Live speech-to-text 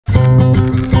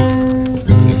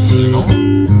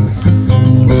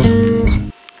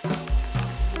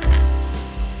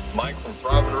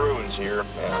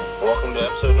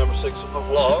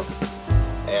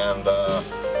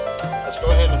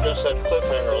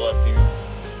left you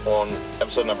on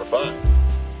episode number 5.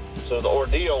 So the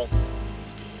ordeal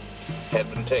had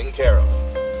been taken care of.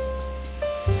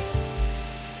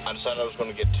 I decided I was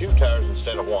going to get 2 tires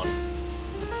instead of 1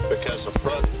 because the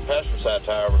front passenger side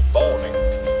tire was balding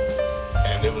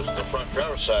and it was the front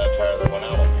driver's side tire that went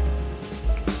out on me.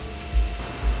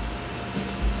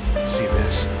 See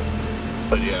this?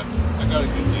 But yeah, I got a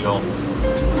good deal.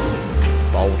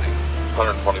 Balding.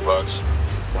 120 bucks.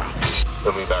 Wow.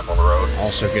 Put me back on the road.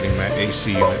 Also getting my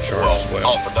AC unit charged as well.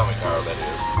 Off a dummy tire, that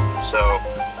is. So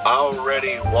I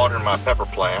already watered my pepper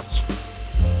plants.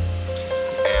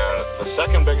 And the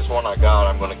second biggest one I got,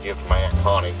 I'm going to give to my Aunt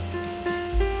Connie.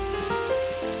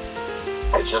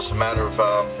 It's just a matter of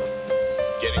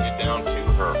getting it down to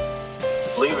her.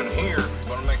 Leaving here, I'm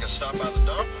going to make a stop by the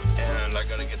dump, and I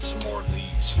got to get some more of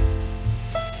these.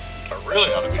 I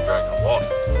really ought to be drinking water.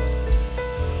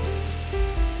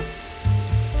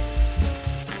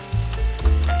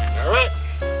 All right.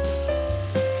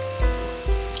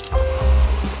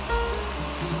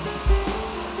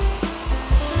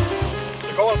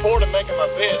 Going forward and making my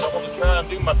vids, I want to try and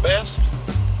do my best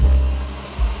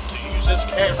to use this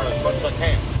camera as much as I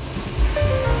can.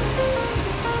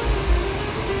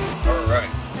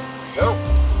 Alright, here we go.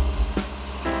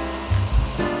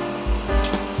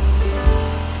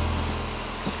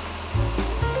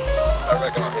 I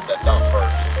reckon I'll hit that dump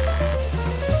first.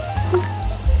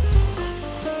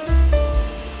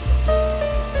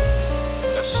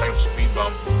 That's the same speed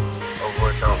bump over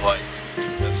which I was like,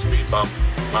 that speed bump,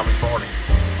 not me 40.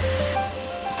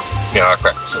 Yeah, I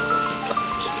cracked this up.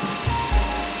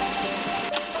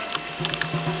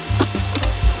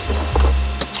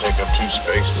 Take up 2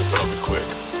 spaces, but it'll be quick.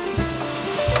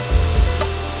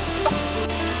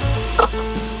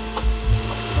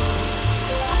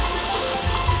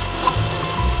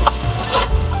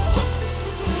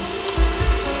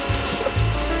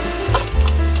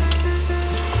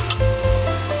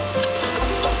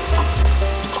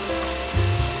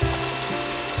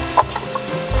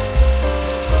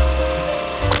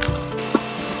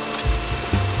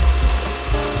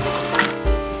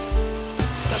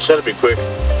 Said it'd be quick.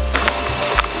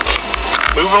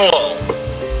 Moving along.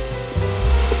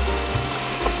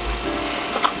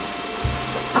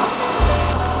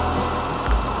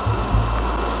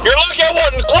 You're lucky I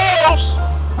wasn't close.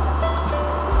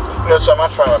 You know something, I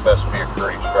try my best to be a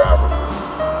courteous driver.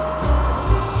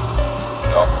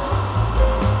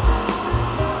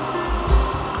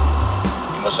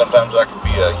 You know, sometimes I can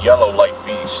be a yellow light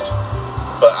beast.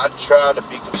 But I try to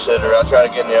be considerate. I try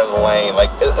to get in the other lane, like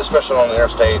especially on the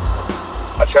interstate.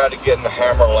 I try to get in the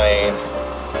hammer lane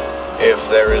if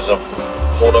there is a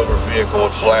pulled over vehicle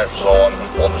with flashes on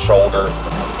the shoulder.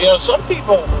 You know, some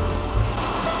people,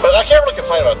 but I can't really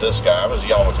complain about this guy. I was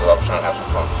yelling because I was trying to have some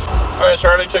fun. All right, so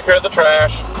I already took care of the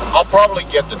trash. I'll probably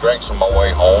get the drinks on my way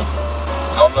home.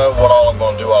 I don't know what all I'm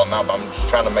going to do all night, but I'm just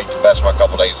trying to make the best of my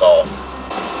couple days off.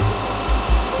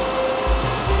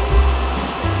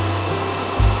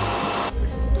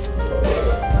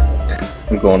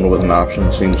 I'm going with an option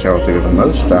that seems healthier than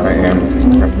most. I am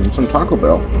having some Taco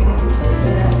Bell.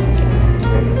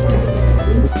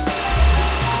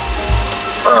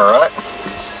 Alright.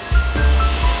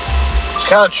 It's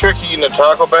kind of tricky eating a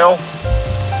Taco Bell.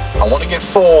 I want to get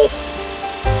full,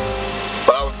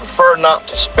 but I would prefer not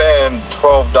to spend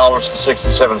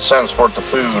 $12.67 worth of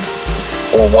food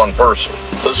for one person.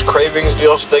 Those cravings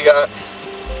deals they got,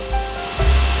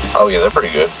 oh yeah, they're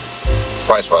pretty good,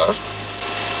 price-wise.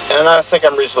 And I think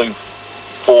I'm reasonably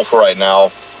full for right now.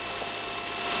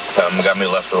 Got me a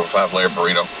leftover 5-layer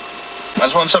burrito. I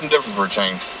just want something different for a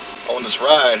change. On this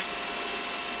ride,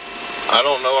 I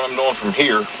don't know what I'm doing from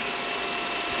here.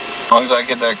 As long as I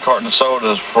get that carton of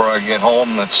sodas before I get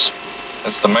home, that's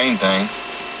the main thing.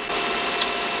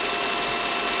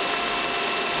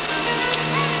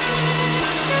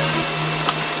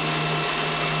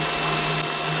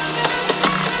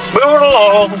 Moving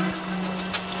along.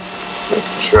 Make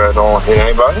sure I don't hit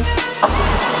anybody.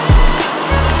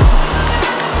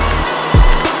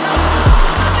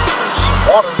 Some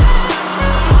water.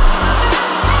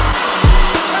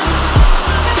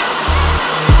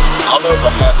 I don't know if I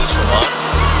had this or not.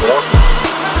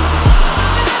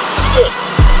 Good.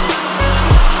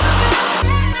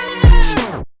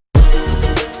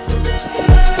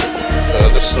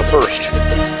 This is the first.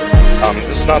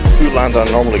 This is not the food line that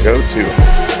I normally go to.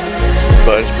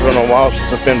 But it's been a while since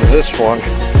I've been to this one.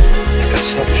 That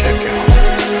self-checkout.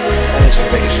 That is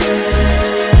amazing.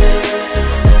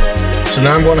 So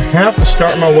now I'm going to have to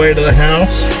start my way to the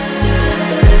house.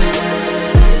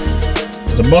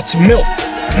 I bought some milk.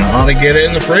 And I ought to get it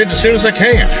in the fridge as soon as I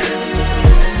can.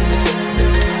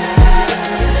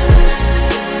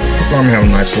 I'm having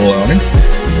a nice little outing.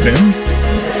 Been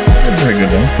pretty good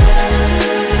though.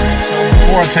 So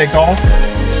before I take off,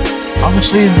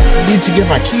 obviously I need to get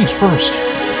my keys first.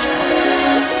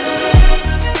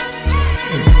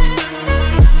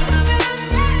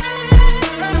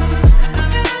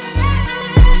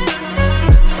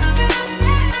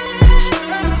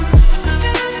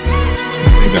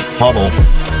 I think that puddle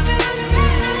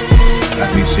that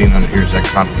we've seen on here is that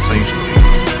condensation.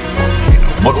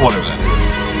 Whatever that is.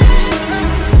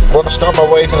 I'm going to start my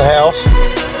way to the house.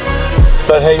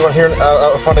 But hey, you want to hear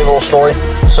a funny little story?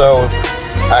 So,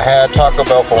 I had Taco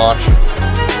Bell for lunch,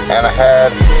 and I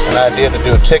had an idea to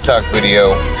do a TikTok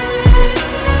video.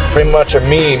 Pretty much a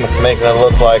meme, making it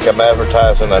look like I'm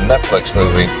advertising a Netflix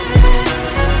movie.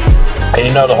 And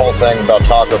you know the whole thing about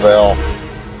Taco Bell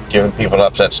giving people an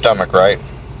upset stomach, right?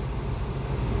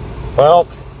 Well,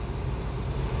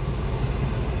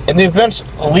 in the events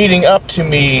leading up to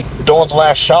me doing the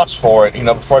last shots for it, you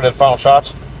know, before I did the final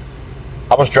shots,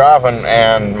 I was driving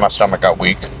and my stomach got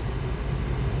weak.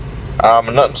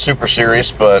 Nothing super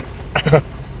serious, but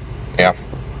yeah.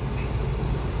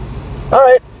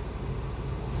 Alright.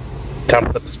 Time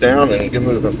to put this down and get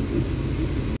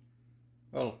moving.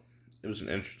 Well, it was an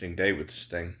interesting day with this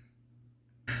thing.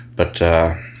 But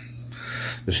there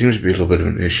seems to be a little bit of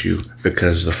an issue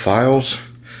because the files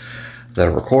that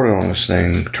are recorded on this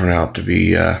thing turn out to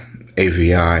be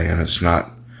AVI, and it's not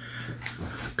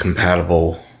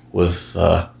compatible with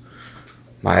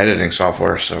my editing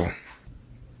software, so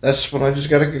that's when I just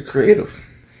gotta get creative.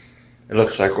 It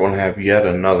looks like we're going to have yet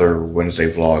another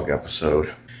Wednesday vlog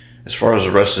episode. As far as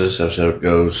the rest of this episode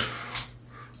goes,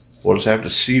 we'll just have to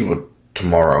see what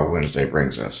tomorrow, Wednesday,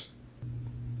 brings us.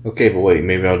 Okay, but wait,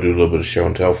 maybe I'll do a little bit of show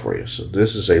and tell for you. So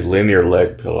this is a linear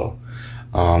leg pillow.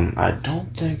 I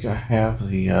don't think I have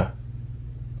the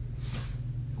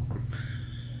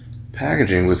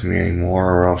packaging with me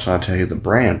anymore, or else I'll tell you the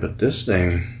brand, but this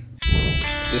thing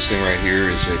right here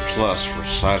is a plus for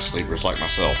side sleepers like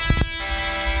myself.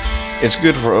 It's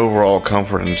good for overall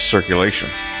comfort and circulation.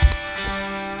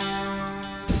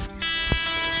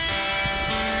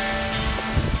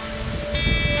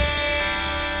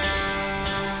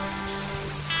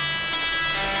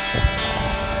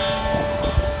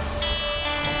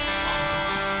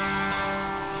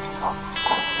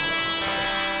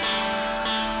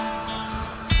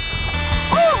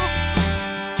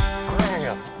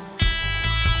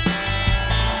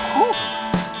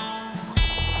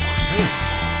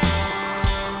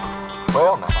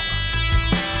 Well, now.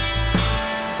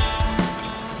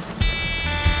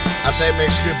 I'd say it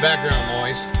makes good background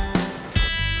noise.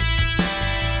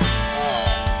 Oh.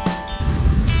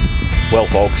 Well,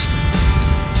 folks,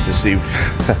 this is the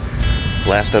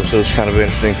last episode is kind of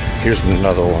interesting. Here's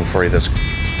another one for you that's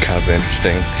kind of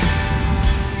interesting.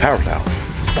 Power towel.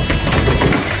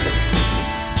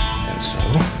 And so,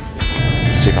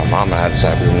 see, my mom and I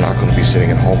decided we were not going to be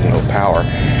sitting at home with no power,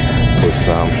 with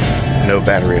no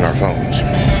battery in our phones.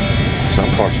 Some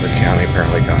parts of the county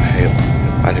apparently got hail.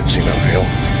 I didn't see no hail.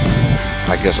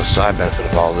 I guess a side benefit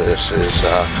of all this is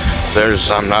there's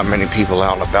not many people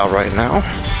out and about right now.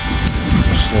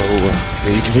 So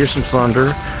you can hear some thunder.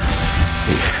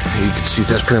 You can see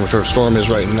that's pretty much where the storm is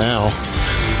right now.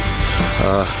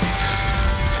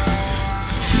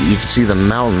 You can see the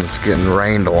mountains getting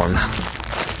rained on.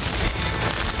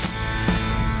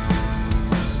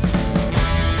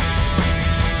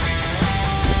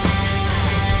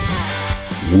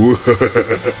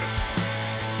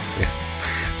 Yeah.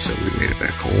 So we made it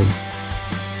back home,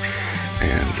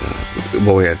 and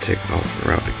well, we had to take off the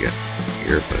route to get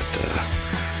here, but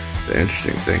the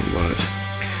interesting thing was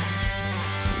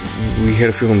we had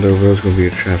a feeling there was going to be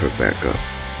a traffic backup,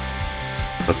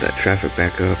 but that traffic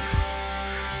backup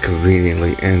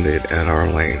conveniently ended at our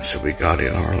lane, so we got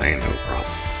in our lane no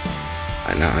problem.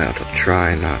 I now have to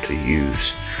try not to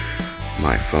use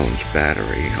my phone's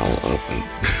battery all up and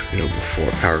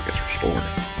before power gets restored.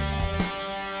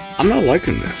 I'm not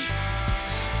liking this.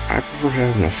 I prefer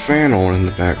having a fan on in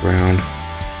the background,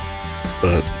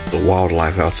 but the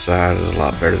wildlife outside is a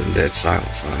lot better than dead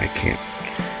silence, and I can't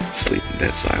sleep in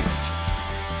dead silence.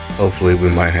 Hopefully we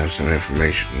might have some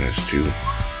information as to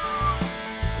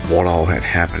what all had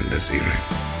happened this evening,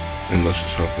 and let's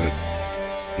just hope that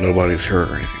nobody's hurt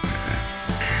or anything like that.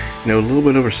 A little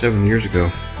bit over 7 years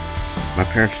ago, my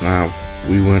parents and I,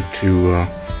 we went to,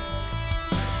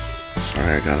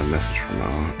 sorry, I got a message from my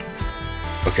aunt.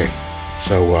 Okay,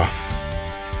 so,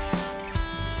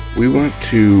 we went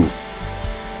to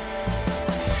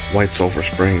White Sulphur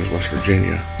Springs, West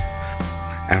Virginia.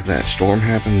 After that storm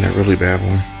happened, that really bad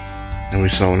one, and we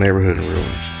saw a neighborhood in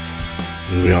ruins.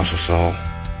 And we also saw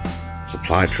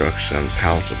supply trucks and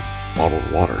pallets of bottled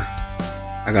water.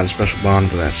 I got a special bond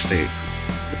for that state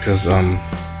because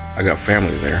I got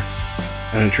family there,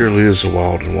 and it truly is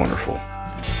wild and wonderful.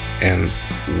 And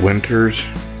winters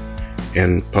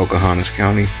in Pocahontas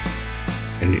County,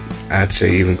 and I'd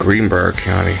say even Greenbrier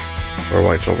County, where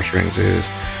White Silver Springs is,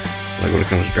 like when it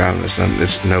comes to driving, it's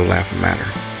no laughing matter.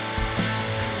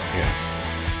 Yeah.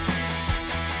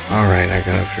 Alright, I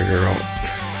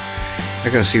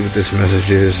gotta see what this message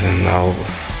is, and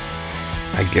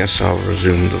I guess I'll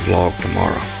resume the vlog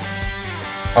tomorrow.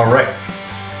 Alright.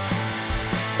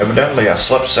 Evidently I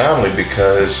slept soundly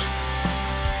because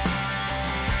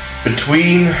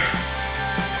between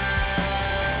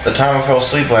the time I fell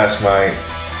asleep last night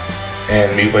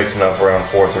and me waking up around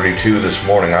 4:32 this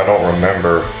morning, I don't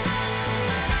remember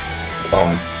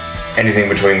anything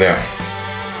between them.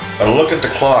 I looked at the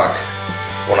clock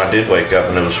when I did wake up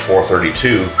and it was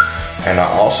 4:32, and I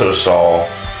also saw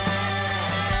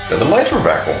that the lights were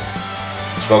back on.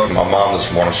 I spoke to my mom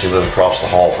this morning. She lives across the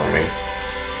hall from me.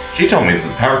 She told me that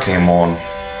the power came on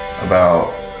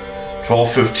about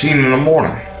 12:15 in the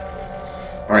morning.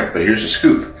 Alright, but here's the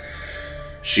scoop.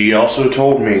 She also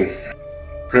told me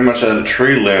pretty much that a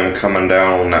tree limb coming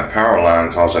down on that power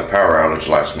line caused that power outage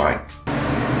last night.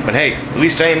 But hey, at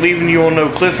least I ain't leaving you on no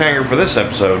cliffhanger for this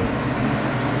episode.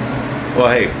 Well,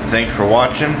 hey, thank you for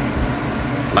watching.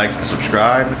 Like and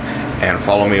subscribe, and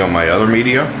follow me on my other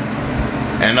media.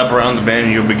 And up around the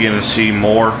bend, you'll begin to see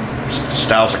more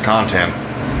styles of content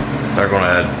that are going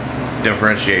to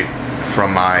differentiate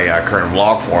from my current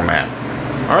vlog format.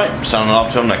 Alright, signing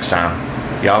off till next time.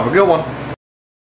 Y'all have a good one.